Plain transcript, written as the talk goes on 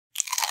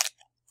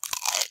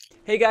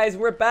Hey guys,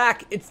 we're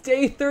back. It's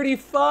day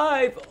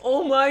 35.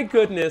 Oh my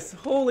goodness.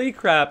 Holy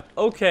crap.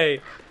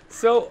 Okay.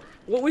 So,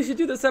 what we should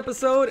do this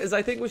episode is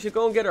I think we should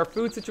go and get our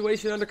food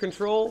situation under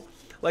control.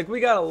 Like,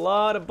 we got a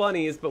lot of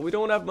bunnies, but we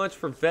don't have much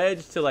for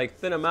veg to, like,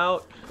 thin them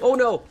out. Oh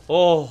no.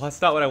 Oh,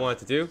 that's not what I wanted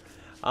to do.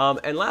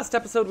 And last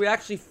episode, we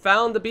actually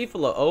found the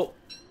beefalo. Oh.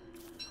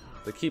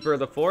 The keeper of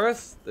the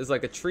forest. There's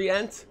like a tree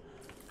ant.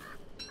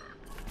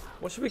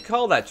 What should we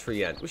call that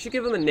tree ant? We should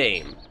give him a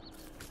name.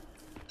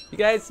 You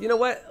guys, you know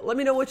what? Let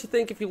me know what you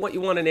think if you want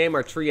to name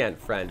our tree ant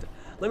friend.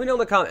 Let me know in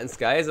the comments,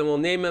 guys, and we'll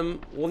name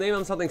him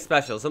something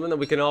special, something that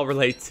we can all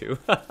relate to.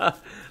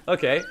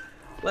 Okay.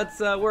 Let's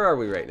where are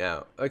we right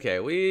now?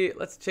 Okay,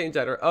 let's change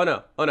that. Oh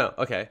no.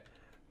 Okay.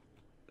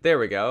 There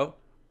we go.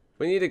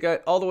 We need to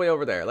get all the way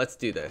over there. Let's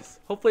do this.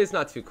 Hopefully it's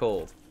not too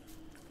cold.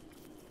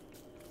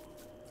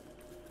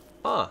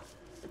 Ah,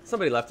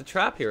 somebody left a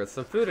trap here with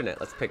some food in it.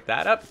 Let's pick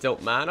that up.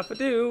 Don't mind if I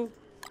do.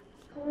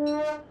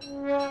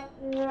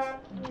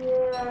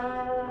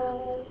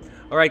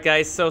 Alright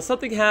guys, so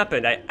something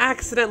happened. I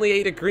accidentally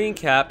ate a green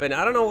cap, and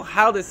I don't know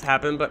how this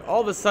happened, but all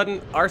of a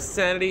sudden our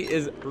sanity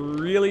is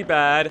really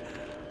bad.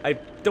 I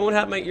don't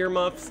have my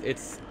earmuffs.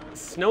 It's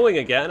snowing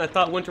again. I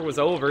thought winter was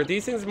over.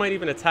 These things might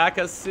even attack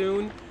us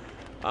soon.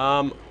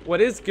 What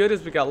is good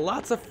is we got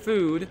lots of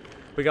food.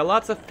 We got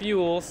lots of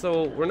fuel,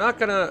 so we're not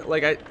gonna,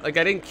 I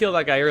didn't kill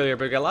that guy earlier,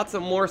 but we got lots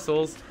of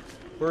morsels.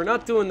 We're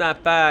not doing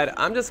that bad.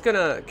 I'm just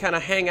gonna kind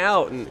of hang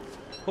out, and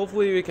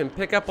hopefully we can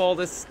pick up all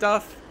this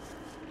stuff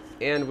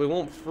and we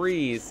won't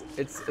freeze.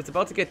 It's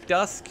about to get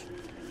dusk.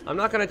 I'm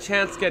not gonna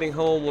chance getting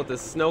home with the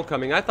snow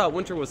coming. I thought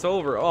winter was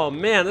over. Oh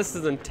man, this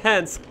is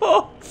intense.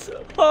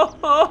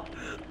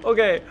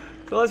 Okay,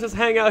 so let's just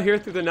hang out here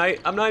through the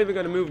night. I'm not even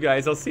gonna move,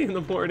 guys. I'll see you in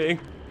the morning.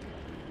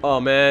 Oh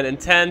man,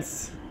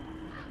 intense.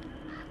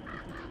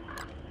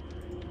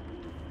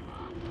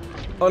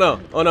 Oh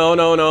no, oh no,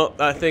 no, no,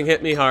 that thing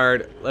hit me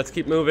hard. Let's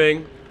keep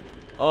moving.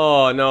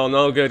 Oh no,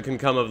 no good can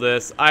come of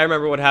this. I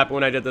remember what happened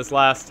when I did this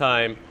last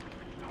time.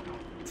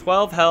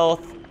 12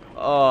 health.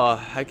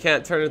 Oh, I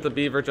can't turn into the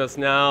beaver just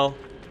now.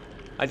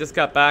 I just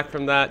got back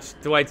from that.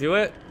 Do I do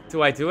it?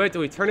 Do I do it? Do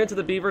we turn into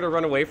the beaver to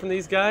run away from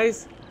these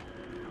guys?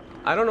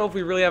 I don't know if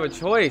we really have a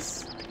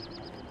choice.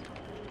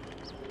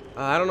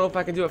 I don't know if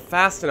I can do it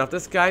fast enough.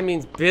 This guy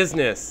means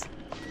business.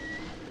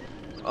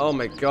 Oh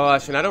my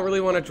gosh, and I don't really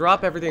want to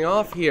drop everything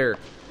off here.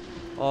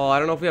 Oh, I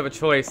don't know if we have a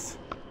choice.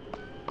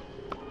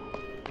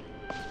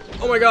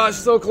 Oh my gosh,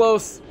 so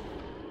close.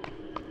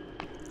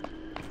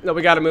 No,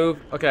 we gotta move.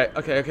 Okay.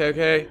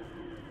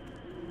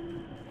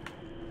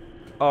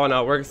 Oh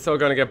no, we're still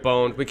gonna get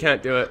boned. We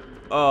can't do it.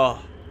 Oh.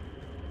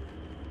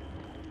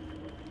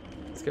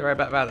 Let's get right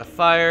back by the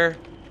fire.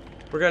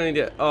 We're gonna need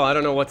to... Oh, I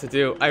don't know what to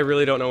do. I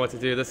really don't know what to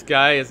do. This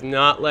guy is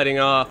not letting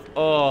off.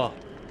 Oh.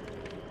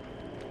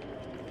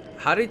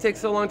 How did he take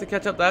so long to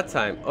catch up that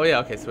time? Oh yeah,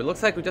 okay, so it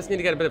looks like we just need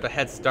to get a bit of a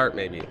head start,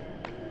 maybe.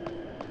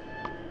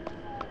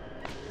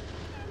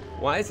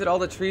 Why is it all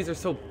the trees are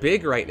so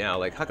big right now?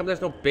 Like, how come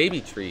there's no baby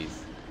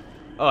trees?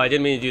 Oh, I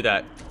didn't mean to do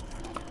that.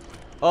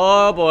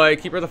 Oh boy,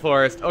 keeper of the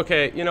forest.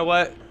 Okay, you know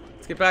what?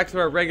 Let's get back to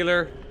our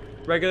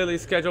regularly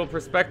scheduled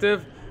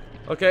perspective.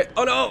 Okay,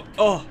 oh no!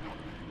 Oh!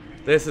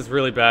 This is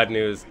really bad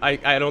news.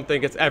 I don't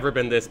think it's ever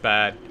been this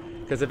bad.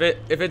 Because if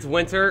it's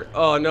winter,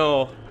 oh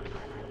no.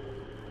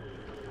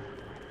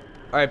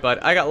 Alright, bud.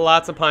 I got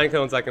lots of pine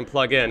cones I can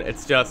plug in.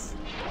 It's just...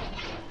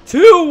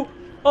 2!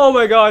 Oh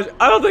my gosh.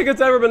 I don't think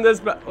it's ever been this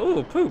bad.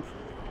 Oh, poop.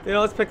 You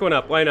know, let's pick one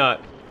up. Why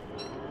not?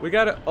 We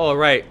gotta... Oh,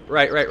 right.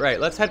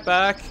 Let's head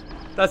back.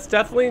 That's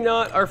definitely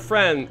not our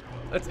friend.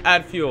 Let's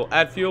add fuel.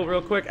 Add fuel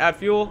real quick. Add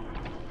fuel.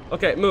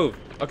 Okay, move.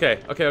 Okay.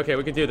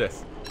 We can do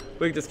this.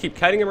 We can just keep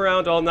kiting him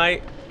around all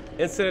night.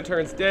 Instant it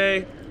turns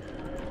day.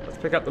 Let's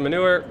pick up the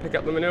manure.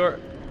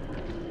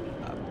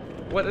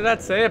 What did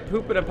that say? A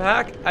poop in a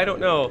pack? I don't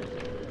know.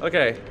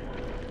 Okay.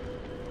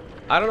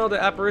 I don't know the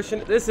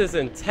apparition. This is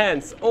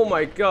intense. Oh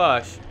my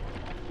gosh.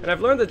 And I've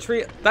learned the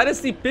tree... That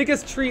is the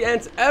biggest tree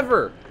ant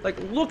ever. Like,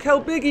 look how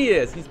big he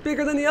is. He's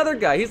bigger than the other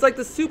guy. He's like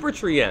the super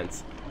tree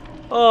ant.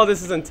 Oh,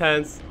 this is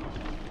intense.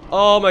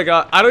 Oh my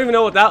god. I don't even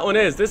know what that one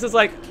is. This is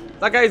like...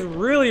 That guy's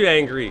really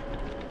angry.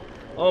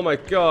 Oh my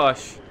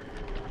gosh.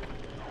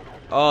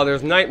 Oh,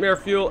 there's nightmare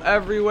fuel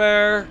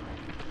everywhere.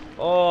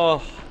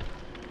 Oh.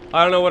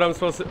 I don't know what I'm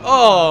supposed to...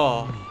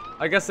 Oh.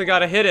 I guess I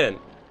got a hit in.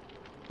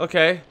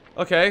 Okay.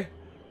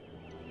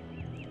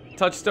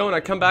 Touchstone, I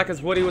come back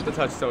as Woody with the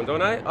touchstone,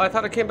 don't I? Oh, I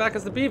thought I came back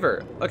as the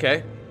beaver.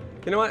 Okay.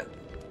 You know what?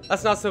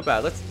 That's not so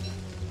bad. Let's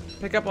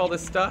pick up all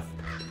this stuff.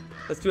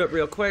 Let's do it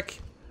real quick.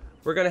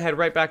 We're gonna head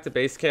right back to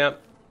base camp.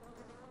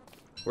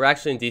 We're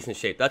actually in decent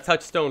shape. That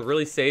touchstone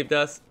really saved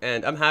us,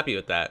 and I'm happy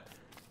with that.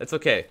 It's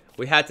okay.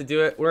 We had to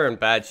do it. We're in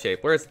bad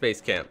shape. Where's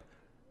base camp?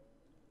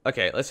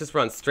 Okay, let's just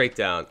run straight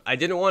down. I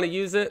didn't want to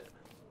use it.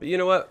 But you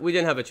know what? We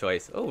didn't have a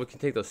choice. Oh, we can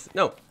take those.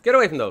 No, get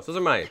away from those. Those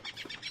are mine.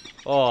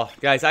 Oh,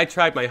 guys, I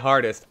tried my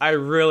hardest. I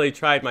really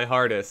tried my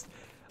hardest.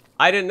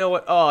 I didn't know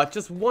what... Oh,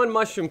 just one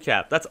mushroom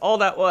cap. That's all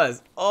that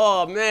was.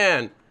 Oh,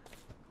 man.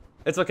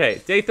 It's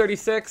okay. Day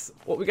 36.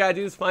 What we gotta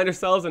do is find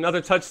ourselves another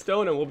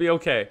touchstone and we'll be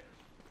okay.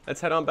 Let's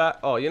head on back.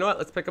 Oh, you know what?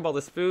 Let's pick up all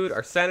this food.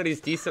 Our sanity's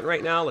decent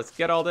right now. Let's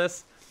get all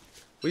this.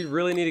 We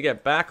really need to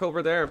get back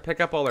over there and pick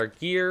up all our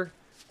gear.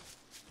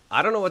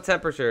 I don't know what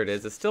temperature it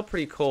is. It's still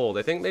pretty cold.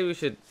 I think maybe we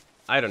should...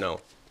 I don't know.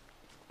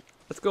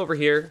 Let's go over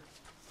here.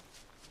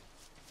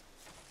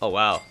 Oh,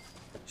 wow.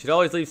 Should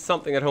always leave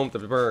something at home to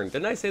burn.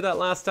 Didn't I say that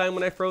last time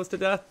when I froze to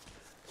death?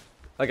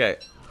 Okay.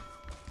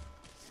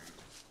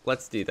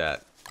 Let's do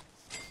that.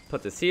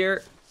 Put this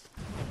here.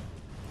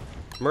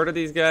 Murder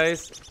these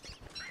guys.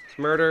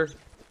 Murder.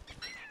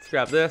 Let's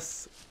grab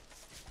this.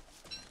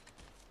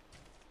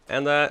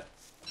 And that.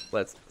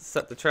 Let's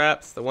set the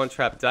traps. The one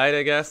trap died,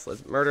 I guess.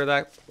 Let's murder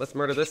that. Let's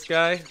murder this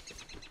guy.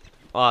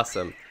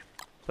 Awesome.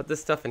 Put this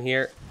stuff in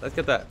here. Let's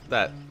get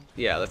that.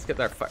 Yeah, let's get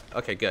that fire.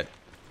 Okay, good.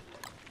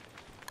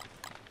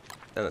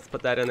 And let's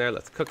put that in there.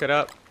 Let's cook it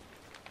up.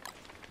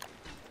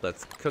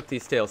 Let's cook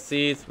these stale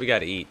seeds. We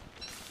gotta eat.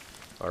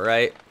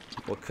 Alright.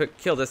 We'll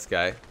kill this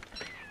guy.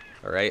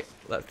 Alright.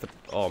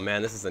 Oh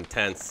man, this is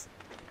intense.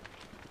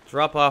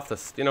 Drop off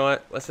this. You know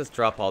what? Let's just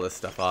drop all this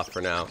stuff off for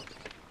now.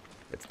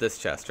 It's this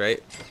chest, right?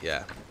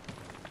 Yeah.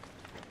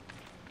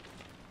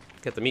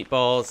 Get the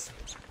meatballs.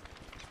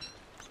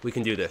 We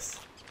can do this.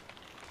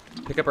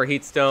 Pick up our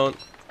heat stone.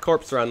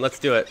 Corpse run. Let's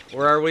do it.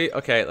 Where are we?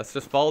 Okay, let's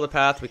just follow the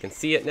path. We can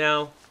see it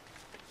now.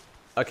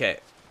 Okay.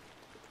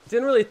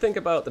 Didn't really think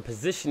about the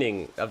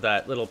positioning of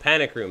that little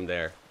panic room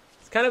there.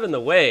 It's kind of in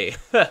the way.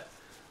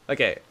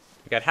 Okay.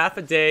 We got half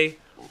a day.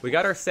 We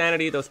got our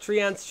sanity. Those tree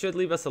ants should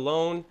leave us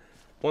alone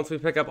once we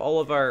pick up all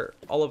of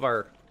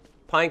our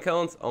pine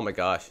cones. Oh my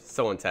gosh,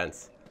 so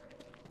intense.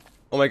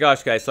 Oh my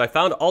gosh, guys, so I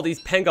found all these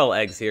Pengal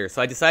eggs here,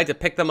 so I decided to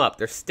pick them up.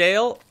 They're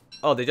stale.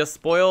 Oh, they just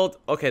spoiled.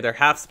 Okay, they're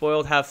half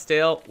spoiled, half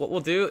stale. What we'll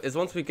do is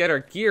once we get our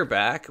gear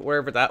back,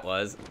 wherever that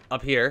was,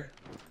 up here,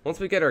 once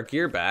we get our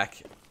gear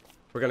back,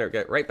 we're gonna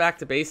get right back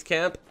to base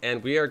camp,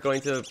 and we are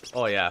going to,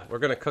 oh yeah, we're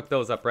gonna cook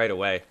those up right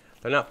away.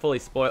 They're not fully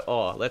spoiled.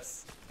 Oh,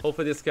 let's,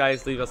 hopefully these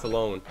guys leave us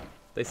alone.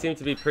 They seem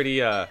to be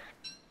pretty,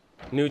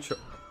 neutral.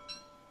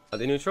 Are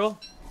they neutral?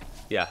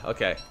 Yeah,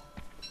 okay.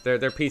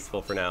 They're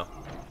peaceful for now.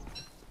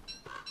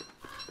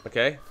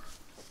 Okay.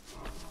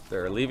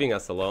 They're leaving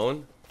us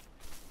alone.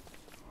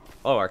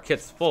 Oh, our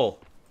kit's full.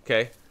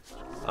 Okay.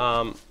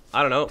 I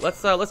don't know.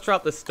 Let's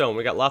drop this stone.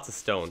 We got lots of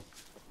stone.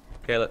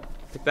 Okay, let's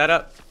pick that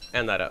up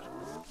and that up.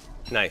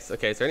 Nice.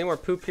 Okay, is there any more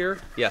poop here?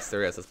 Yes,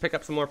 there is. Let's pick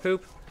up some more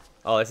poop.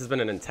 Oh, this has been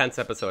an intense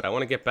episode. I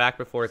want to get back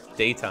before it's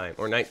daytime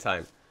or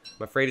nighttime.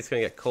 I'm afraid it's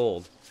gonna get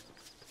cold.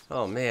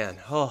 Oh man.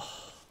 Oh.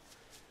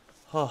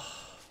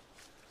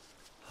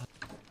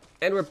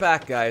 And we're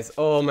back, guys.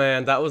 Oh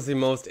man, that was the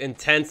most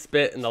intense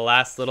bit in the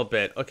last little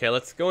bit. Okay,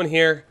 let's go in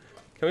here.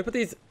 Can we put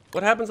these...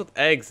 What happens with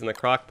eggs in the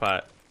crock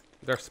pot?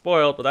 They're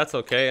spoiled, but that's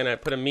okay. And I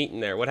put a meat in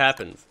there. What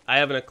happens? I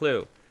haven't a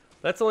clue.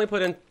 Let's only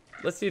put in...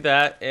 Let's do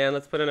that, and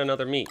let's put in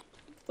another meat.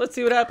 Let's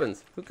see what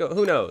happens.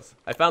 Who knows?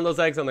 I found those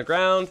eggs on the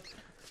ground.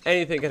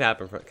 Anything could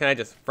happen. Can I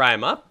just fry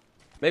them up?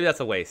 Maybe that's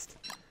a waste.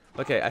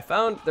 Okay, I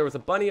found there was a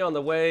bunny on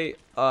the way,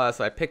 so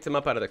I picked him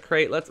up out of the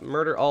crate. Let's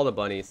murder all the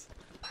bunnies.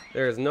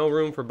 There is no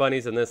room for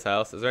bunnies in this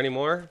house. Is there any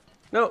more?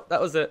 No, that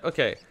was it.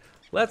 Okay,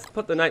 let's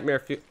put the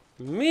nightmare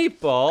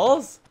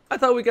meatballs. I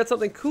thought we'd get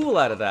something cool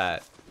out of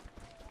that.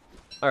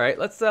 All right,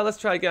 let's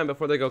try again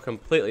before they go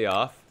completely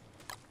off.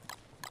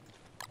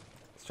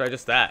 Let's try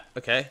just that.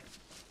 Okay.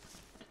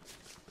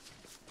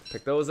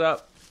 Pick those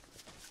up.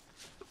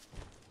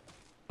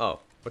 Oh,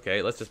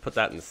 okay. Let's just put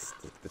that in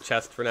the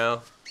chest for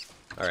now.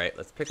 All right,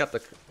 let's pick up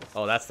the...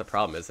 Oh, that's the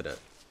problem, isn't it?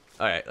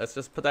 All right, let's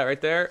just put that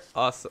right there.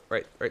 Awesome.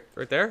 Right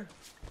there.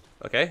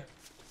 Okay.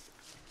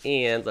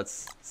 And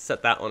let's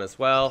set that one as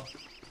well.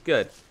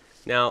 Good.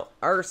 Now,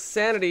 our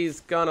sanity's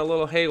gone a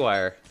little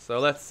haywire. So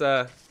let's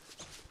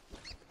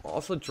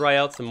also dry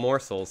out some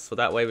morsels so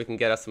that way we can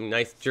get us some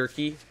nice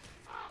jerky.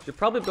 Should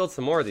probably build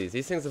some more of these.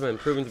 These things have been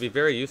proven to be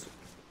very useful.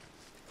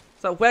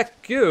 Is that wet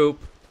goop?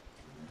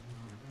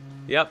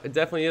 Yep, it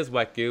definitely is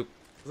wet goop.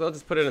 So I'll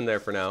just put it in there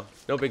for now.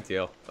 No big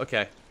deal.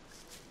 Okay.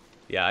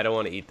 Yeah, I don't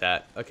want to eat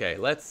that. Okay,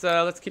 let's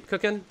keep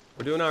cooking.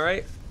 We're doing all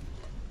right.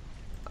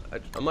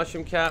 A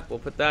mushroom cap. We'll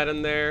put that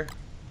in there.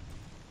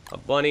 A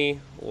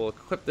bunny. We'll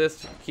equip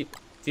this to keep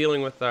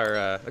dealing with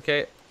our.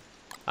 Okay.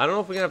 I don't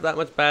know if we can have that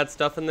much bad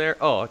stuff in there.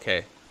 Oh,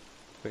 okay.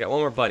 We got one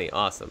more bunny.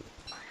 Awesome.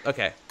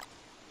 Okay.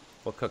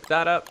 We'll cook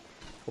that up.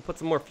 We'll put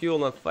some more fuel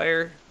on the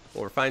fire.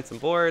 We'll refine some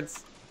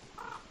boards.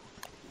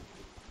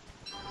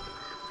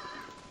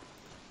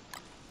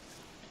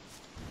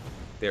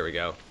 There we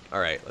go.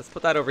 Alright, let's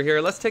put that over here.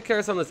 Let's take care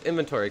of some of this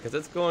inventory because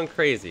it's going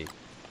crazy.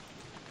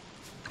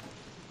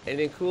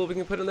 Anything cool we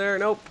can put in there?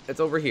 Nope, it's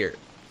over here.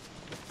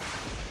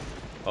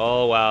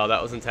 Oh, wow,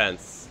 that was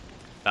intense.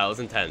 That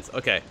was intense.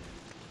 Okay,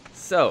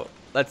 so,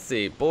 let's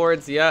see.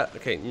 Boards, yeah.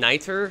 Okay,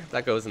 niter,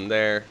 that goes in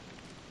there.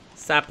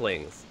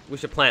 Saplings, we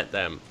should plant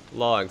them.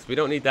 Logs, we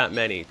don't need that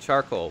many.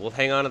 Charcoal, we'll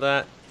hang on to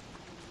that.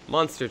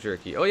 Monster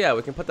jerky. Oh, yeah,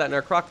 we can put that in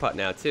our crock pot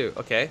now, too.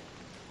 Okay,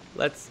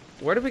 let's...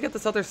 Where did we get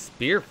this other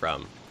spear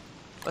from?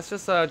 Let's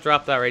just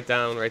drop that right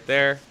down right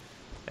there.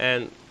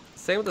 And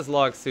same with this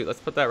log suit.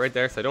 Let's put that right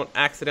there so I don't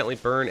accidentally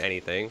burn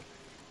anything.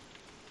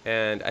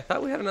 And I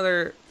thought we had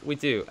another. We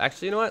do.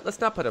 Actually, you know what?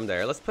 Let's not put them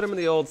there. Let's put them in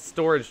the old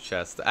storage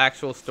chest. The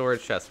actual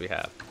storage chest we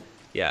have.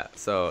 Yeah,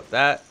 so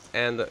that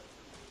and the...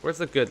 Where's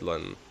the good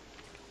one?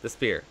 The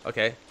spear.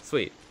 Okay,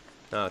 sweet.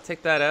 Now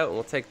take that out, and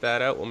we'll take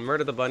that out. We'll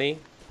murder the bunny.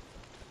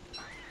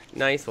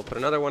 Nice. We'll put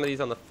another one of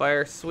these on the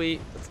fire.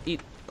 Sweet. Let's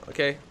eat.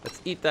 Okay,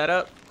 let's eat that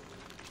up.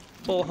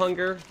 Full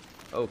hunger.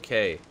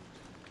 Okay.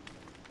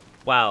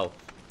 Wow.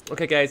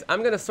 Okay, guys, I'm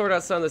going to sort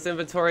out some of this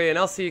inventory, and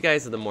I'll see you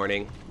guys in the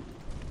morning.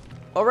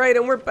 Alright,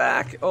 and we're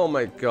back. Oh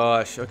my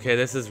gosh. Okay,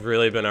 this has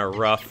really been a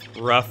rough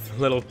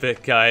little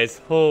bit, guys.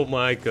 Oh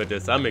my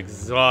goodness, I'm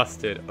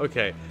exhausted.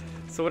 Okay,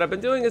 so what I've been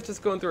doing is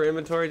just going through our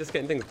inventory, just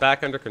getting things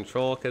back under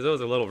control, because it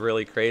was a little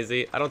really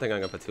crazy. I don't think I'm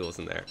going to put tools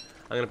in there.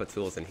 I'm going to put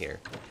tools in here.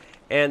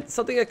 And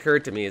something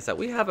occurred to me is that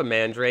we have a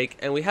mandrake,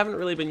 and we haven't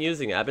really been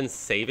using it. I've been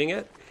saving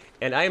it,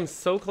 and I am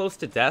so close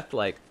to death,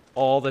 like,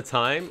 all the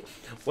time.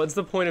 What's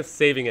the point of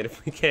saving it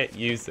if we can't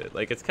use it?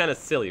 Like, it's kind of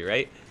silly,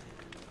 right?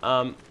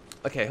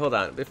 Okay, hold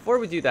on. Before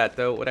we do that,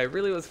 though, what I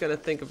really was going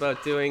to think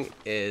about doing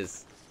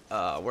is...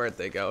 where'd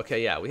they go?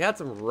 Okay, yeah, we had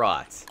some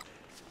rot.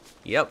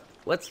 Yep,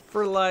 let's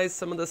fertilize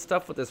some of the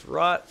stuff with this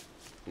rot.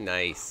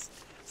 Nice.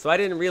 So I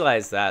didn't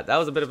realize that. That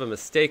was a bit of a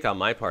mistake on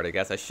my part, I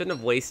guess. I shouldn't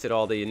have wasted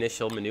all the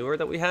initial manure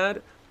that we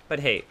had. But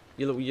hey,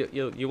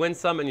 you win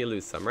some and you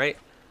lose some, right?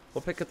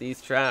 We'll pick up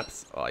these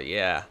traps. Oh,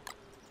 yeah.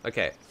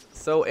 Okay,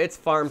 so it's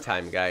farm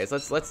time, guys.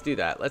 Let's do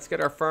that. Let's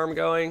get our farm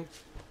going.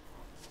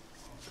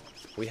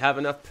 We have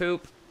enough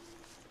poop.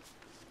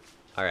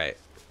 Alright,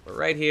 we're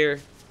right here.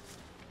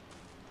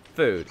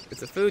 Food.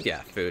 It's a food?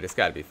 Yeah, food. It's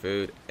gotta be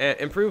food. And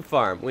improved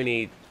farm. We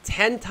need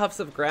 10 tufts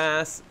of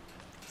grass,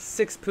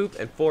 6 poop,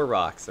 and 4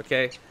 rocks,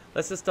 okay?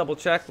 Let's just double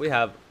check.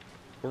 We're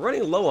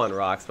running low on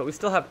rocks, but we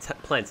still have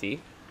plenty.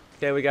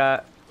 Okay, we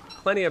got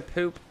plenty of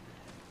poop,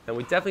 and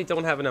we definitely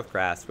don't have enough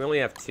grass. We only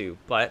have 2,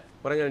 but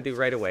what I'm gonna do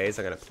right away is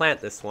I'm gonna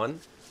plant this one.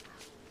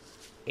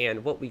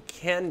 And what we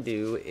can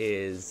do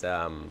is,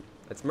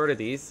 let's murder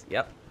these.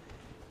 Yep.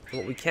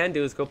 What we can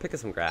do is go pick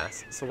up some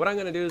grass. So what I'm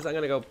going to do is I'm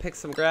going to go pick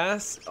some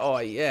grass. Oh,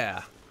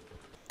 yeah.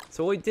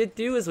 So what we did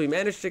do is we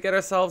managed to get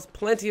ourselves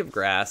plenty of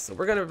grass. So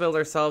we're going to build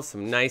ourselves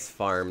some nice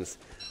farms.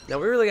 Now,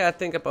 we really got to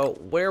think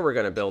about where we're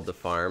going to build the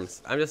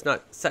farms. I'm just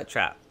not... Set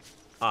trap.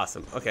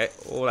 Awesome. Okay.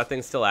 Oh, that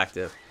thing's still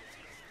active.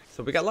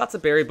 So we got lots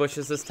of berry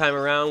bushes this time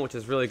around, which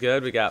is really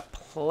good. We got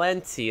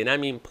plenty, and I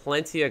mean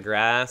plenty of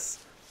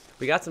grass.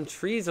 We got some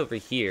trees over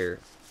here.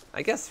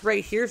 I guess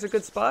right here's a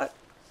good spot.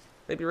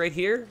 Maybe right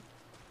here.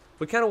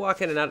 We kind of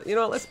walk in and out. You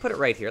know what? Let's put it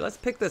right here. Let's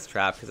pick this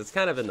trap because it's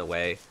kind of in the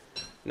way.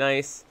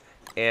 Nice.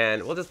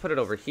 And we'll just put it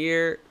over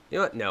here. You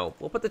know what? No.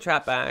 We'll put the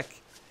trap back.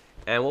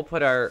 And we'll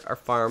put our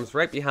farms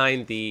right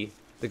behind the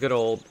good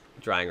old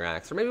drying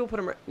racks. Or maybe we'll put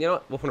them... You know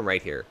what? We'll put them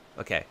right here.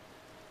 Okay.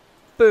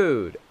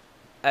 Food.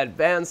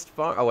 Advanced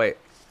farm... Oh, wait.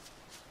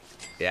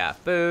 Yeah.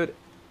 Food.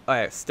 Oh,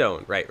 yeah.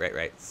 Stone.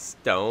 Right.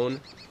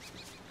 Stone.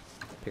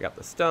 Pick up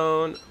the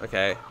stone.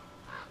 Okay.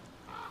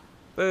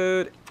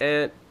 Food.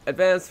 And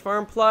advanced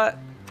farm plot.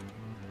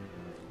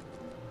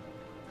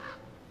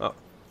 Oh,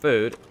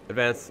 food,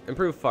 advanced,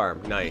 improved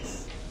farm,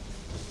 nice.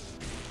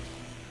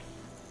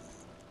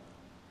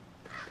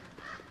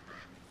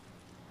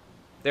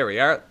 There we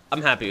are.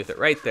 I'm happy with it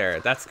right there.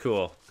 That's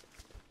cool.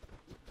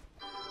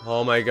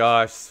 Oh my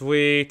gosh,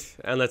 sweet.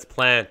 And let's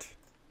plant.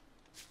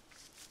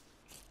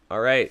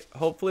 Alright,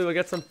 hopefully we'll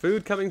get some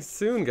food coming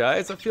soon,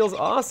 guys. That feels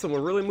awesome.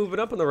 We're really moving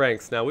up in the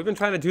ranks now. We've been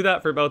trying to do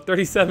that for about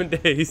 37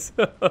 days.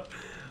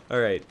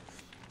 Alright.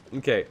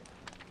 Okay.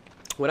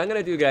 What I'm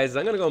going to do, guys, is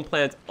I'm going to go and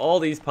plant all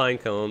these pine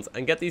cones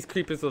and get these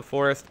creepers of the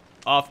forest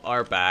off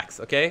our backs,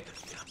 okay?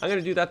 I'm going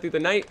to do that through the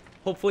night.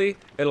 Hopefully,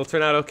 it'll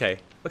turn out okay.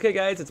 Okay,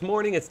 guys, it's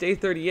morning. It's day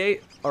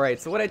 38. All right,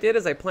 so what I did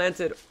is I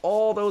planted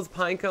all those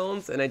pine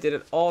cones, and I did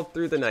it all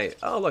through the night.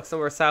 Oh, look, some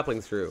of our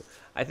saplings grew.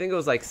 I think it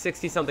was like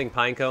 60-something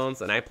pine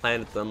cones, and I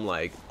planted them,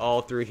 like,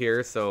 all through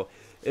here. So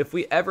if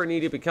we ever need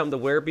to become the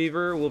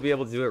werebeaver, we'll be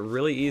able to do it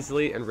really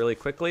easily and really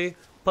quickly.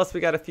 Plus,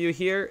 we got a few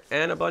here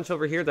and a bunch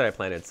over here that I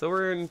planted. So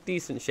we're in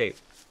decent shape.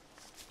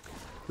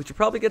 We should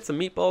probably get some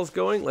meatballs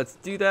going. Let's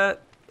do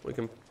that. We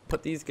can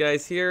put these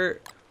guys here.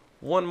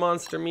 1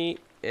 monster meat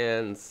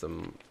and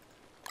some...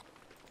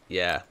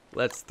 Yeah,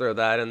 let's throw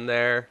that in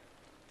there.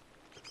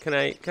 Do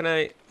I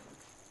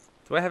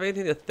have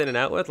anything to thin it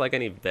out with? Like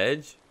any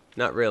veg?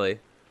 Not really.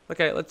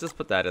 Okay, let's just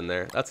put that in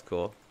there. That's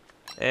cool.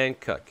 And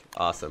cook.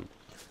 Awesome.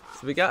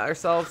 So we got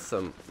ourselves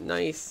some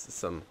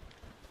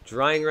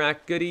drying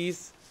rack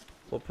goodies.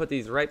 We'll put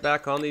these right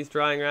back on these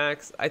drying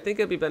racks. I think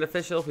it'd be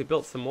beneficial if we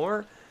built some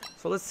more.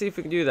 So let's see if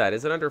we can do that.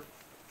 Is it under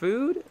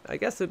food? I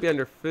guess it would be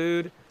under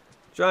food.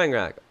 Drying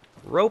rack.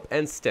 Rope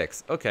and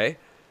sticks. Okay.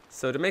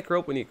 So to make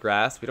rope, we need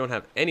grass. We don't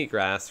have any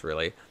grass,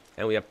 really.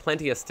 And we have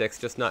plenty of sticks,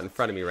 just not in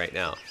front of me right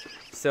now.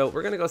 So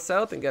we're going to go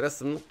south and get us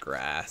some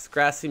grass.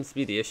 Grass seems to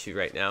be the issue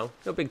right now.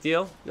 No big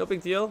deal. No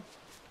big deal.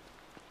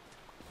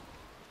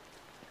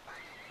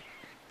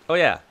 Oh,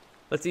 yeah.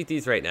 Let's eat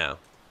these right now.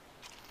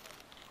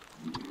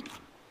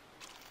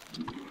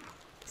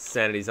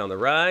 Sanity's on the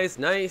rise.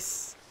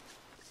 Nice.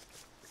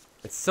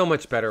 It's so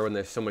much better when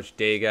there's so much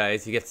day,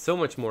 guys. You get so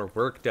much more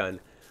work done.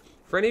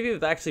 For any of you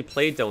that actually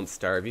played Don't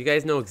Starve, you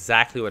guys know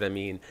exactly what I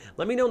mean.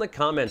 Let me know in the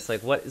comments,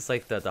 like, what is,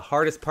 like, the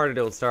hardest part of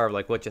Don't Starve,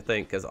 like, what you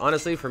think. Because,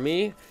 honestly, for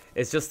me,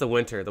 it's just the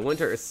winter. The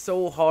winter is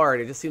so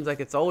hard. It just seems like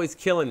it's always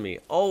killing me.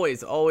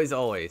 Always, always,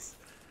 always.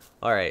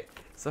 Alright.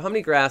 So how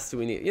many grass do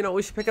we need? You know,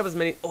 we should pick up as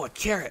many... Oh, a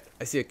carrot!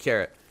 I see a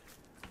carrot.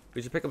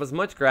 We should pick up as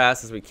much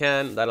grass as we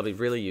can. That'll be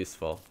really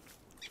useful.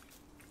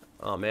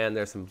 Oh, man,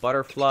 there's some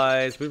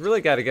butterflies. We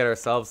really got to get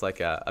ourselves,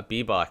 like, a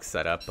bee box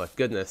set up. But,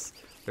 goodness,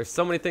 there's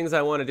so many things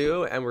I want to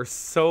do, and we're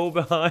so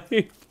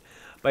behind.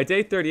 By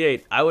day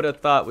 38, I would have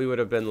thought we would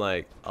have been,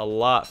 like, a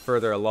lot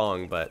further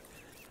along. But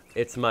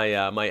it's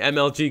my, my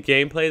MLG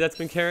gameplay that's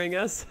been carrying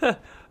us.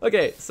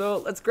 Okay, so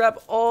let's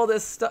grab all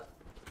this stuff.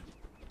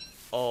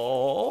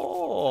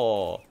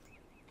 Oh,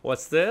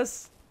 what's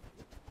this?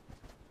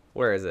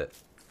 Where is it?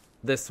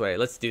 This way.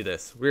 Let's do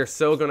this. We are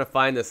so gonna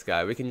find this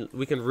guy. We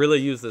can really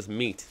use this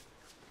meat.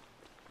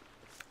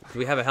 Do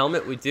we have a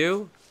helmet? We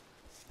do.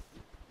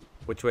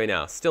 Which way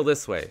now? Still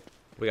this way.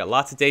 We got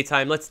lots of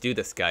daytime. Let's do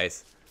this,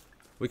 guys.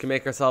 We can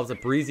make ourselves a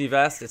breezy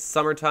vest. It's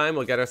summertime.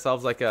 We'll get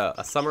ourselves like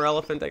a summer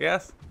elephant, I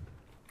guess.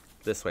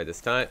 This way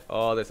this time.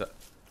 Oh, there's a...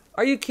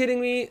 Are you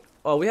kidding me?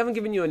 Oh, we haven't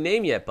given you a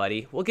name yet,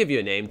 buddy. We'll give you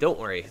a name. Don't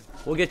worry.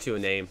 We'll get you a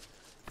name.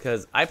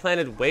 Because I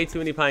planted way too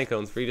many pine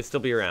cones for you to still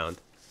be around.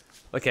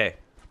 Okay.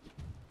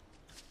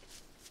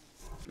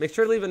 Make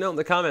sure to leave a note in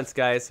the comments,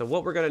 guys, so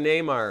what we're going to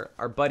name our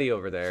buddy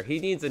over there. He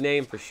needs a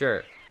name for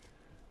sure.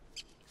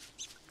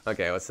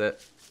 Okay, what's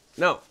it?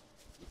 No.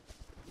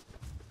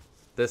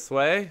 This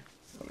way.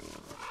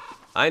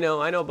 I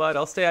know, bud.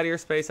 I'll stay out of your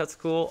space. That's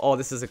cool. Oh,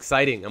 this is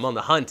exciting. I'm on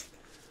the hunt.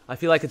 I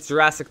feel like it's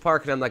Jurassic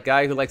Park, and I'm that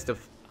guy who likes to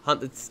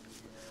hunt the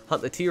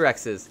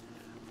T-Rexes.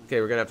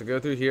 Okay, we're going to have to go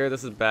through here.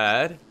 This is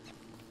bad.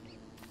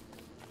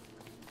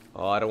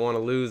 Oh, I don't want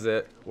to lose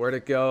it. Where'd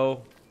it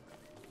go?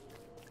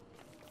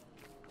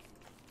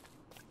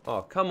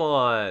 Oh, come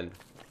on.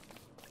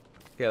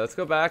 Okay, let's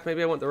go back.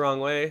 Maybe I went the wrong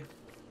way.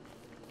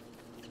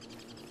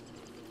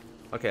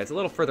 Okay, it's a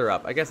little further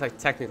up. I guess I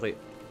technically...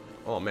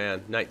 Oh,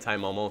 man.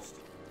 Nighttime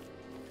almost.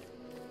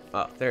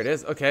 Oh, there it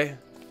is. Okay.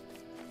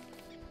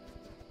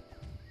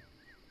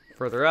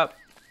 Further up.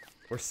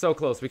 We're so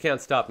close. We can't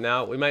stop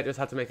now. We might just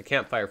have to make a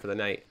campfire for the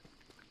night.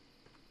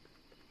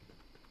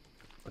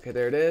 Okay,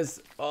 there it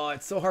is. Oh,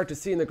 it's so hard to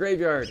see in the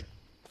graveyard.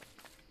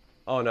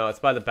 Oh, no. It's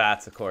by the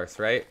bats, of course,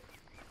 right?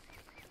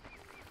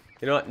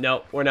 You know what?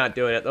 No, we're not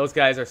doing it. Those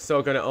guys are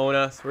so gonna own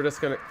us. We're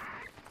just gonna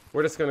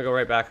go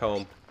right back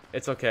home.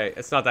 It's okay.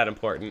 It's not that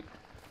important.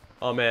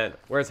 Oh man,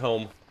 where's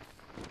home?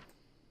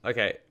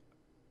 Okay.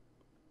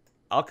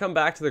 I'll come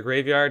back to the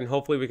graveyard and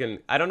hopefully we can...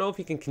 I don't know if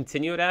we can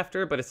continue it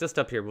after, but it's just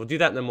up here. We'll do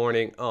that in the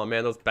morning. Oh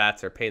man, those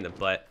bats are a pain in the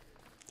butt.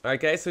 Alright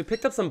guys, so we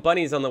picked up some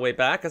bunnies on the way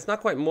back. It's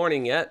not quite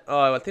morning yet.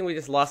 Oh, I think we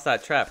just lost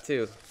that trap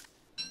too.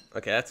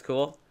 Okay, that's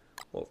cool.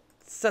 We'll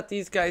set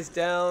these guys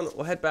down.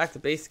 We'll head back to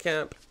base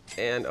camp.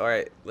 And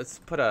alright, let's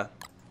put a...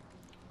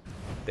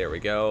 There we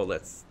go.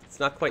 It's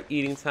not quite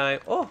eating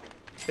time. Oh,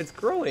 it's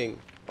growing.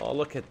 Oh,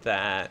 look at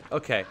that.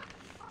 Okay,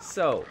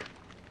 so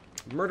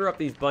murder up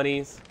these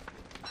bunnies.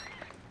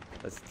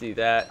 Let's do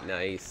that.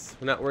 Nice.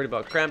 We're not worried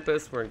about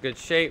Krampus. We're in good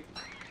shape.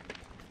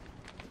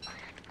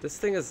 This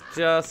thing is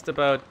just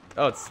about...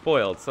 Oh, it's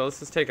spoiled. So let's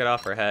just take it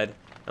off our head.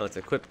 And let's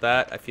equip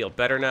that. I feel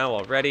better now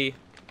already.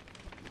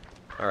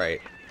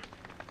 Alright.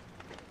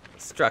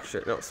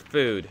 Structure. No, it's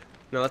food.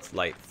 No, that's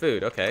light.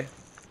 Food, okay.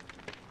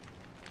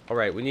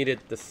 Alright, we needed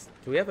this.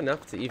 Do we have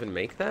enough to even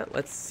make that?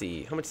 Let's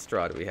see. How much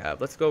straw do we have?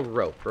 Let's go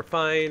rope.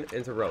 Refine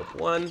into rope.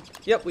 1.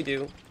 Yep, we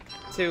do.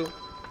 2.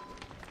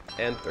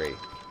 And 3.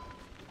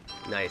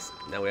 Nice.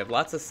 Now we have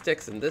lots of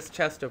sticks in this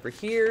chest over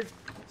here.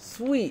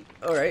 Sweet.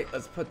 Alright,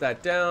 let's put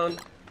that down.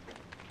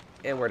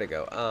 And where'd it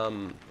go?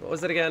 What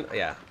was it again? Oh,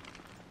 yeah.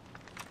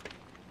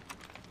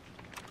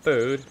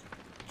 Food.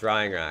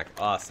 Drying rack.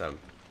 Awesome.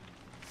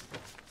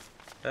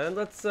 And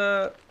let's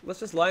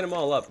just line them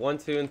all up. 1,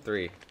 2, and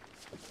 3.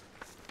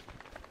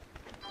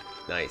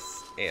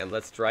 Nice. And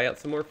let's dry out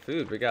some more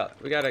food. We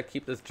gotta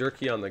keep this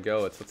jerky on the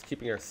go. It's what's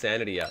keeping our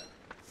sanity up.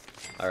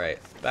 Alright,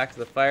 back to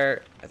the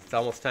fire. It's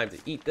almost time to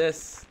eat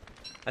this.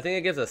 I think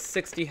it gives us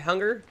 60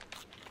 hunger.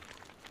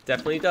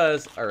 Definitely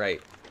does.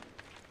 Alright.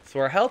 So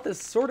our health is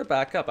sort of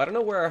back up. I don't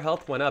know where our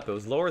health went up. It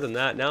was lower than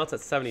that. Now it's at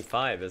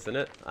 75, isn't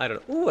it? I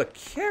don't know. Ooh, a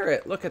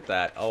carrot. Look at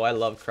that. Oh, I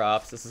love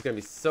crops. This is gonna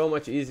be so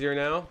much easier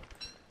now.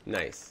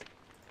 Nice.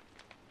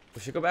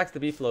 We should go back to the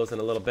beefaloes in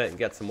a little bit and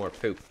get some more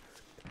poop.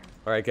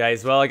 Alright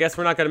guys, well I guess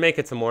we're not going to make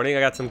it till morning. I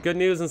got some good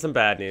news and some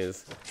bad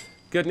news.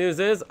 Good news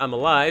is, I'm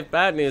alive.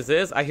 Bad news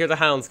is, I hear the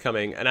hounds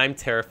coming and I'm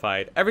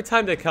terrified. Every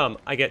time they come,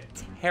 I get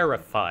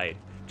terrified.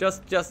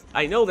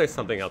 I know there's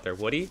something out there,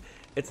 Woody.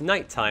 It's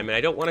nighttime and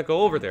I don't want to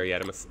go over there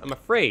yet. I'm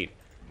afraid.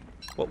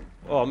 Well,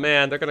 oh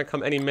man, they're going to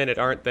come any minute,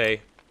 aren't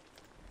they?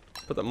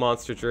 Put the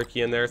monster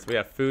jerky in there so we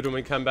have food when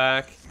we come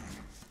back.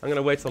 I'm going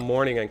to wait till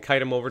morning and kite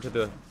them over to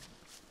the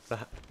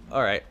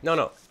Alright,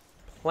 no.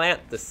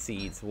 Plant the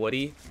seeds,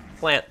 Woody.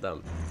 Plant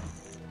them.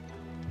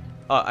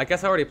 I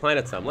guess I already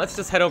planted some. Let's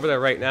just head over there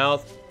right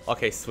now.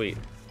 Okay, sweet.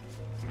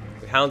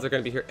 The hounds are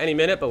going to be here any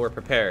minute, but we're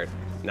prepared.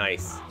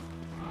 Nice.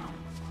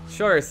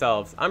 Show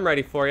yourselves. I'm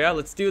ready for you.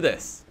 Let's do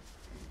this.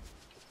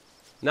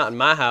 Not in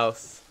my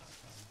house.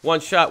 One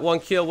shot, one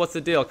kill. What's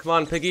the deal? Come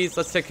on, piggies.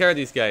 Let's take care of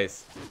these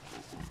guys.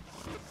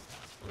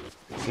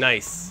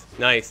 Nice.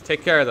 Nice.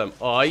 Take care of them.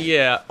 Oh,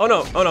 yeah. Oh,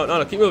 no. Oh, no. No,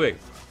 no. Keep moving.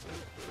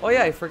 Oh,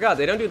 yeah. I forgot.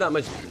 They don't do that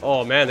much.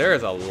 Oh, man. There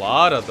is a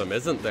lot of them,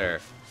 isn't there?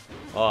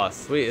 Oh,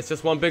 sweet. It's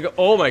just one big...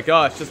 Oh, my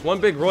gosh. Just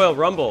one big Royal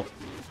Rumble.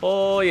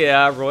 Oh,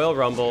 yeah. Royal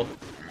Rumble.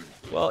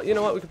 Well, you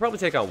know what? We could probably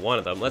take on one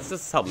of them. Let's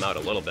just help them out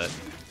a little bit.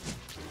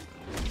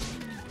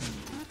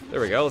 There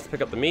we go. Let's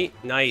pick up the meat.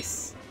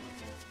 Nice.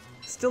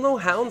 Still no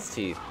hound's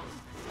teeth.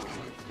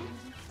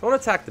 Don't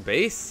attack the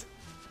base.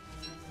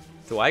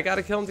 Do I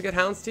gotta kill him to get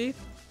hound's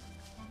teeth?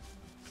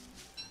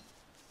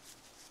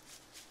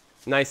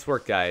 Nice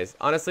work, guys.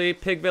 Honestly,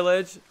 Pig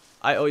Village,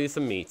 I owe you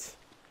some meat.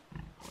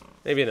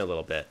 Maybe in a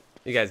little bit.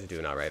 You guys are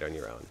doing alright on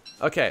your own.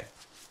 Okay.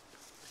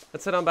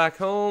 Let's head on back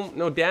home.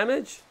 No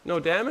damage? No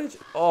damage?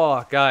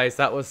 Oh, guys,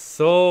 that was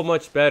so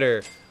much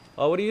better.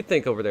 Oh, what do you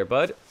think over there,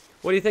 bud?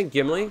 What do you think,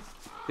 Gimli? You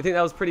think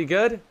that was pretty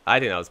good? I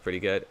think that was pretty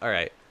good.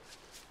 Alright.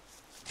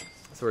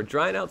 So we're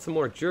drying out some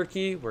more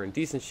jerky. We're in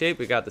decent shape.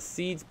 We got the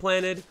seeds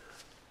planted.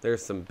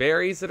 There's some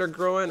berries that are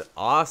growing.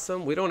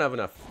 Awesome. We don't have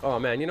enough. Oh,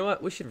 man. You know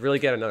what? We should really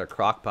get another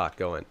crock pot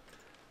going.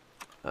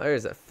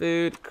 There's a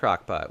food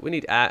crock pot. We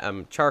need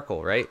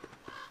charcoal, right?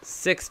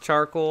 6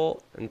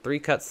 charcoal and 3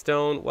 cut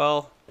stone.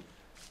 Well,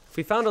 if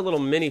we found a little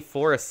mini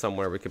forest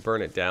somewhere, we could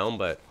burn it down.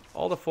 But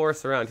all the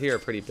forests around here are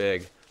pretty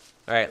big.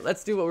 All right.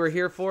 Let's do what we're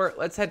here for.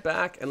 Let's head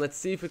back and let's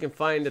see if we can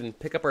find and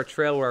pick up our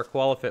trail where our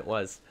koalefant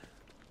was.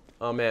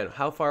 Oh man,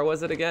 how far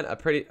was it again? A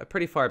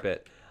pretty far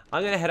bit.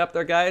 I'm gonna head up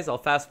there, guys. I'll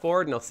fast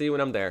forward and I'll see you when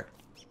I'm there.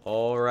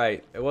 All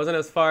right, it wasn't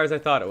as far as I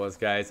thought it was,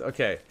 guys.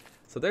 Okay,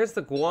 so there's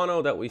the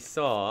guano that we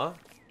saw.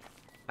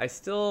 I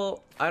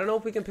don't know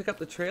if we can pick up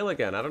the trail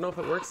again. I don't know if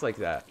it works like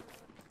that.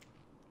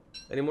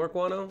 Any more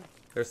guano?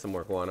 There's some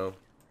more guano.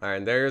 All right,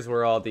 and there's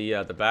where all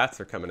the bats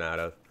are coming out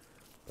of.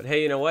 But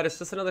hey, you know what? It's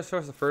just another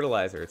source of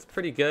fertilizer. It's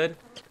pretty good.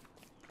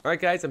 Alright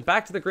guys, I'm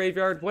back to the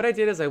graveyard. What I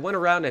did is I went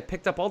around and I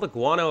picked up all the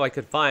guano I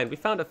could find. We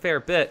found a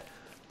fair bit,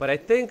 but I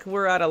think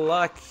we're out of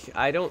luck.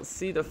 I don't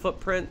see the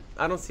footprint.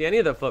 I don't see any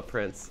of the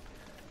footprints.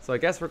 So I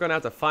guess we're going to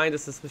have to find a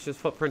suspicious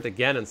footprint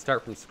again and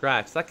start from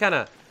scratch. That kind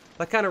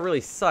of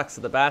really sucks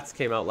that the bats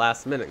came out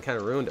last minute and kind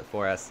of ruined it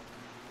for us.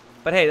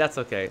 But hey, that's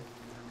okay.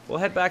 We'll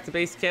head back to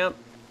base camp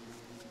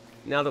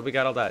now that we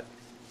got all that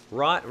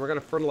rot, and we're going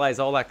to fertilize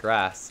all that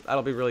grass.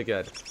 That'll be really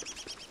good.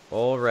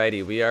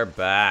 Alrighty, we are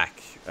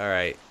back.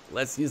 Alright.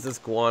 Let's use this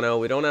guano.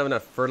 We don't have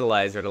enough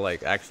fertilizer to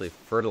like actually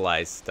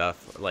fertilize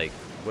stuff like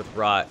with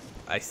rot.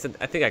 I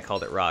think I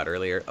called it rot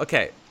earlier.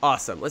 Okay,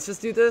 awesome. Let's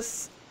just do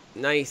this.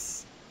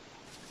 Nice.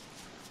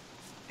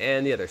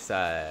 And the other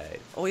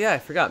side. Oh yeah, I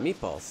forgot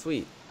meatballs.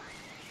 Sweet.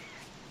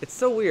 It's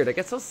so weird. I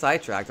get so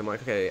sidetracked. I'm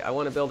like, okay, I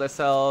want to build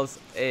ourselves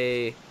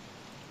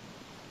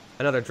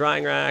another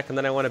drying rack, and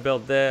then I want to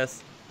build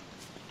this.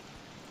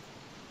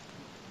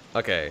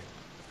 Okay.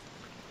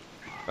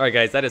 All right,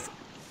 guys, that is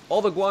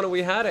all the guano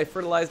we had. I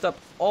fertilized up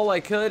all I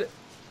could,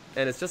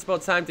 and it's just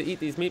about time to eat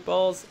these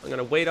meatballs. I'm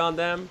gonna wait on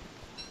them.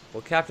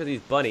 We'll capture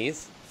these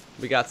bunnies.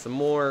 We got some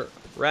more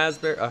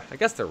raspberry. I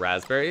guess they're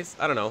raspberries.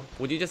 I don't know.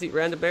 Would you just eat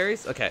random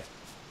berries? Okay.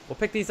 We'll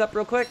pick these up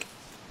real quick,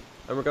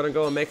 and we're gonna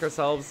go and make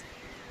ourselves.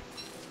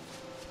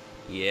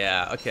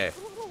 Yeah. Okay.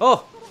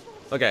 Oh.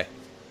 Okay.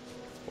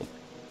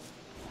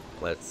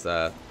 Let's.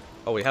 Oh,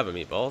 we have a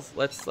meatballs.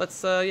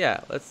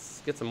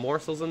 Let's get some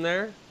morsels in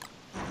there.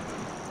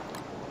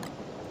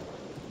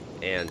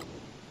 And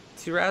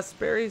 2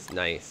 raspberries.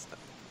 Nice.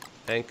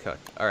 And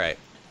cooked. Alright.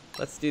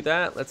 Let's do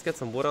that. Let's get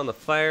some wood on the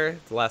fire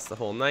to last the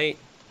whole night.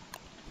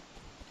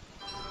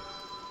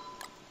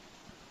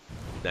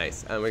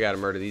 Nice. And we gotta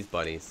murder these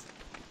bunnies.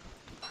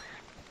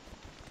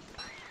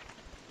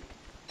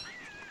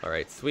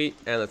 Alright, sweet.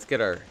 And let's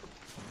get our...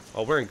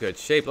 Oh, we're in good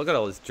shape. Look at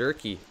all this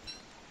jerky.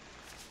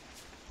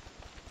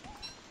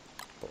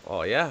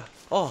 Oh, yeah.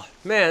 Oh,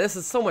 man, this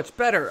is so much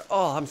better.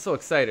 Oh, I'm so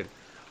excited.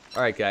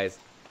 Alright, guys.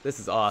 This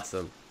is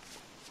awesome.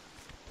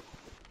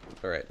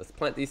 Alright, let's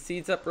plant these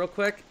seeds up real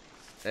quick.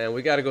 And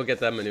we gotta go get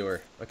that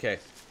manure. Okay.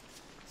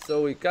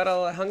 So we got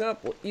all that hung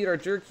up. We'll eat our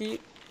jerky.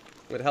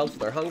 It helps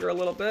with our hunger a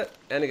little bit.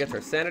 And it gets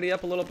our sanity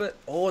up a little bit.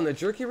 Oh, and the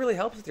jerky really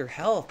helps with your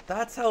health.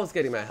 That's how it's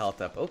getting my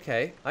health up.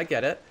 Okay, I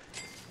get it.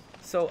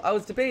 So I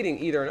was debating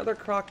either another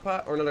crock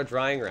pot or another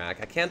drying rack.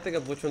 I can't think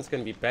of which one's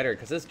going to be better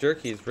because this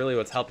jerky is really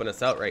what's helping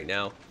us out right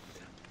now.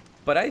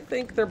 But I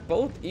think they're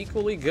both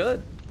equally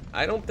good.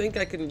 I don't think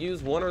I can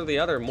use one or the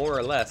other more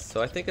or less.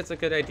 So I think it's a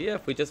good idea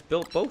if we just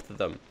built both of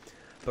them.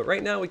 But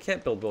right now we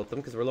can't build both of them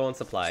because we're low on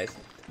supplies.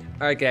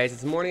 Alright guys,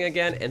 it's morning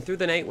again, and through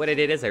the night what I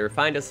did is I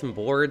refined us some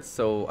boards.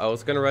 So I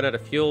was going to run out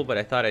of fuel, but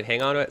I thought I'd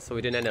hang on to it, so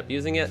we didn't end up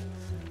using it.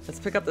 Let's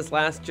pick up this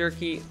last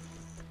jerky.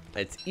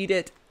 Let's eat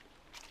it.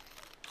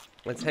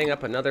 Let's hang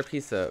up another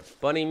piece of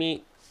bunny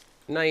meat.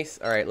 Nice.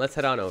 Alright, let's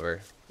head on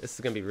over. This is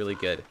going to be really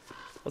good.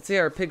 Let's see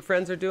how our pig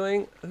friends are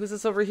doing. Who's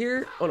this over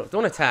here? Oh no,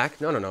 don't attack.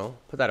 No.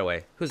 Put that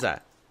away. Who's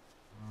that?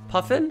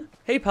 Puffin?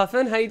 Hey,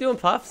 Puffin. How you doing,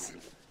 Puffs?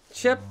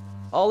 Chip?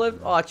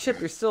 Olive? Oh, Chip,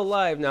 you're still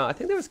alive now. I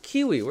think there was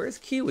Kiwi. Where's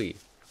Kiwi?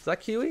 Is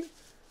that Kiwi?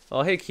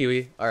 Oh, hey,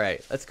 Kiwi. All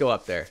right, let's go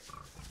up there.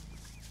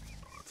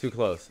 Too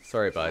close.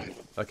 Sorry, bud.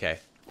 Okay.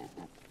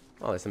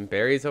 Oh, there's some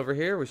berries over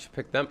here. We should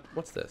pick them.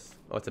 What's this?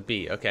 Oh, it's a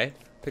bee. Okay.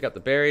 Pick up the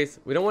berries.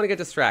 We don't want to get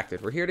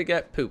distracted. We're here to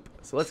get poop.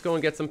 So let's go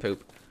and get some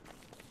poop.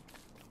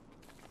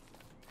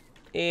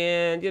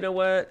 And you know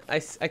what? I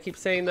keep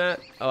saying that.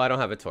 Oh, I don't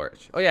have a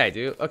torch. Oh, yeah, I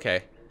do.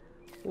 Okay.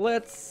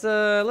 Let's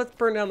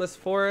burn down this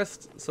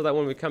forest so that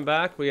when we come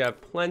back, we have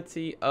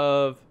plenty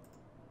of...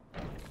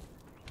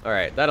 All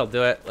right, that'll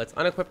do it. Let's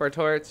unequip our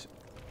torch.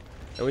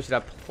 And we should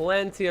have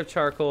plenty of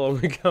charcoal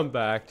when we come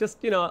back. Just,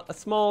 you know,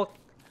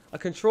 a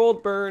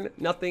controlled burn.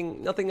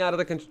 Nothing out of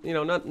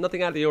the,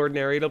 nothing out of the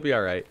ordinary. It'll be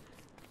all right.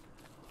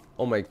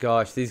 Oh my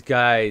gosh, these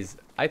guys.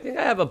 I think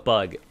I have a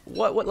bug.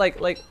 Like,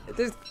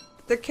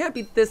 there can't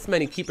be this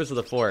many keepers of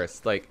the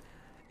forest. Like,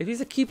 if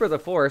he's a keeper of the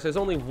forest, there's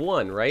only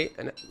one, right?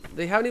 And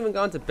they haven't even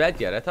gone to bed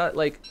yet. I thought,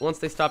 like, once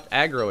they stopped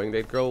aggroing,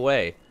 they'd go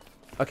away.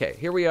 Okay,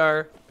 here we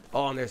are.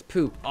 Oh, and there's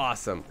poop.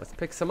 Awesome. Let's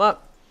pick some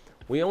up.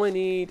 We only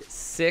need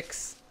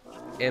 6,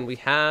 and we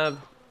have,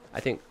 I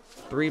think,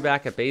 3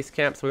 back at base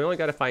camp, so we only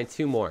got to find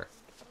 2 more.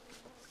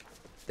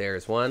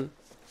 There's one.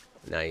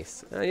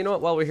 Nice. You know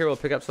what? While we're here, we'll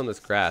pick up some of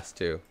this grass,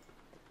 too.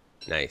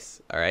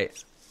 Nice. All right.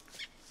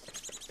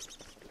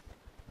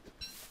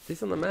 Is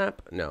this on the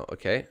map? No.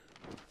 Okay.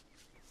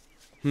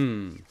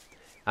 I'm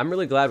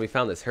really glad we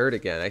found this herd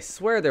again. I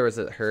swear there was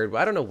a herd,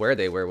 but I don't know where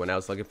they were when I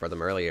was looking for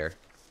them earlier.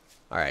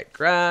 All right,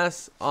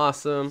 grass,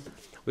 awesome.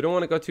 We don't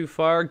want to go too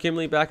far.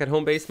 Gimli back at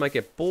home base might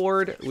get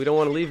bored. We don't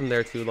want to leave him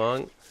there too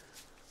long.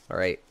 All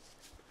right,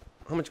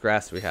 how much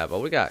grass do we have? Oh,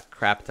 we got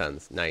crap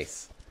tons.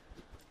 Nice.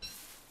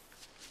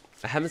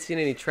 I haven't seen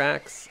any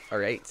tracks. All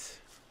right.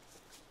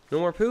 No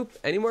more poop?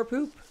 Any more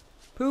poop?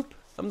 Poop?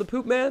 I'm the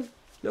poop man?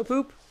 No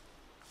poop?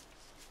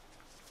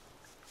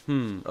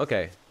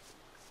 Okay.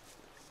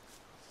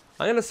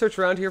 I'm going to search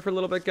around here for a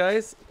little bit,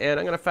 guys, and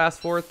I'm going to fast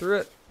forward through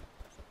it.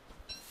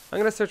 I'm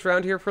going to search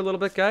around here for a little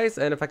bit, guys,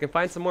 and if I can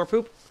find some more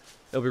poop,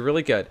 it'll be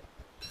really good.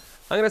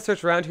 I'm going to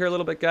search around here a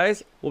little bit,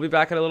 guys. We'll be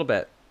back in a little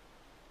bit.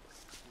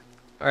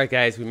 All right,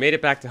 guys, we made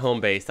it back to home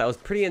base. That was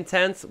pretty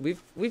intense.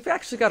 We've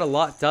actually got a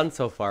lot done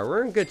so far.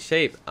 We're in good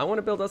shape. I want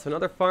to build us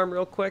another farm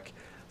real quick.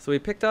 So we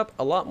picked up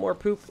a lot more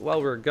poop while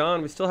we were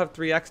gone. We still have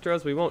 3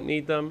 extras. We won't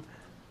need them.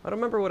 I don't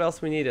remember what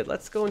else we needed.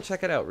 Let's go and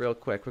check it out real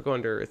quick. We're going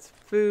under its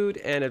food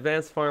and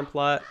advanced farm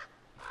plot.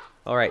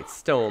 All right,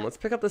 stone. Let's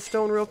pick up the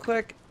stone real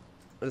quick.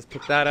 Let's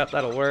pick that up.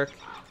 That'll work.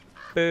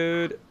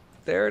 Food.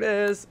 There it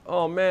is.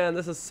 Oh, man,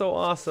 this is so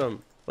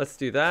awesome. Let's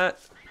do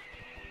that.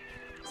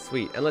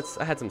 Sweet. And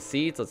I had some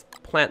seeds. Let's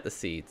plant the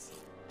seeds.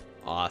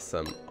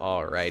 Awesome.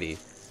 Alrighty.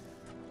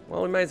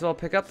 Well, we might as well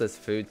pick up this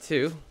food,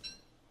 too.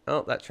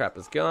 Oh, that trap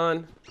is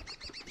gone.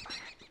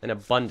 An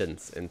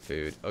abundance in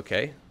food.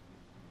 Okay.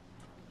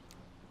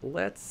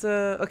 Let's,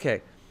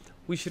 okay.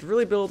 We should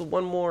really build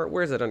one more.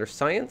 Where is it? Under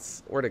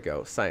science? Where to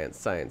go? Science,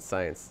 science,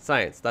 science,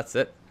 science. That's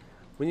it.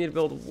 We need to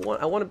build one.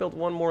 I want to build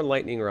one more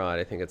lightning rod,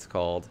 I think it's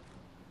called.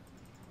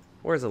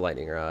 Where's the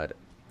lightning rod?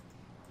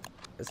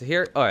 Is it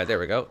here? All right, there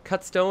we go.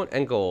 Cut stone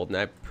and gold. And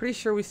I'm pretty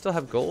sure we still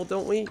have gold,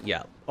 don't we?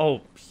 Yeah.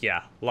 Oh,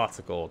 yeah. Lots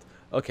of gold.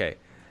 Okay.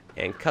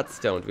 And cut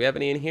stone. Do we have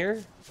any in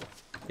here?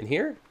 In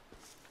here?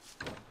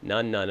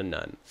 None, none, and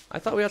none. I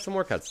thought we had some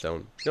more cut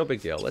stone. No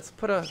big deal. Let's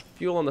put a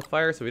fuel on the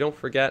fire so we don't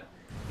forget.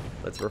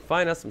 Let's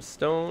refine us some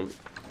stone.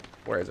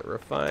 Where is it?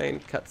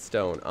 Refine, cut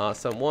stone.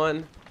 Awesome.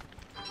 1,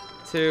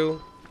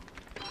 2,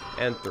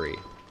 and 3.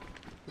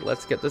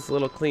 Let's get this a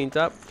little cleaned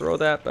up. Throw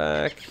that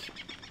back.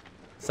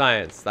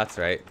 Science. That's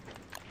right.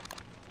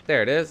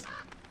 There it is.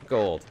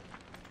 Gold.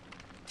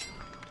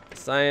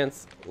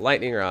 Science.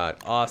 Lightning rod.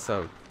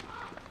 Awesome.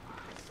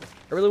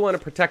 I really want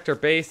to protect our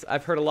base.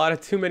 I've heard a lot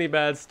of too many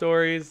bad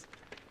stories.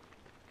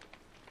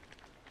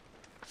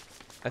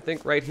 I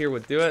think right here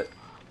would do it.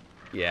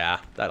 Yeah,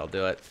 that'll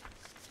do it.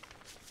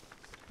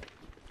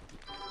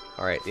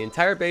 Alright, the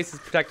entire base is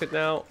protected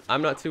now.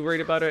 I'm not too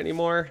worried about it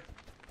anymore.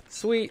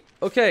 Sweet.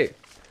 Okay.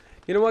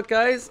 You know what,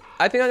 guys?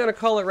 I think I'm going to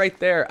call it right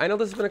there. I know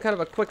this has been a kind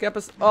of a quick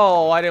episode.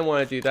 Oh, I didn't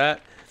want to do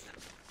that.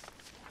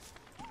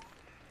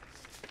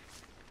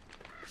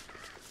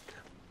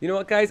 You know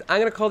what, guys?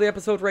 I'm going to call the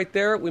episode right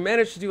there. We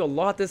managed to do a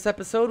lot this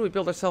episode. We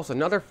built ourselves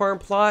another farm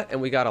plot,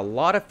 and we got a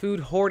lot of food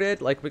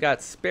hoarded. Like, we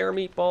got spare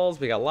meatballs.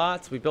 We got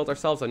lots. We built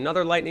ourselves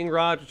another lightning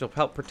rod, which will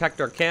help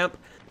protect our camp.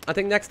 I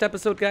think next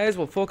episode, guys,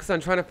 we'll focus on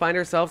trying to find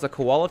ourselves a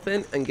koala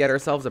fin and get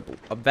ourselves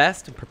a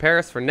vest and prepare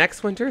us for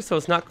next winter so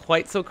it's not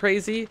quite so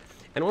crazy.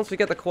 And once we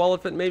get the koala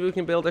fin, maybe we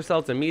can build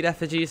ourselves a meat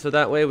effigy so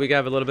that way we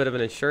have a little bit of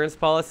an insurance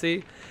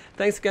policy.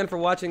 Thanks again for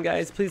watching,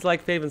 guys. Please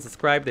like, fave, and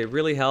subscribe. They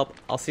really help.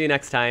 I'll see you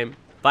next time.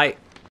 Bye.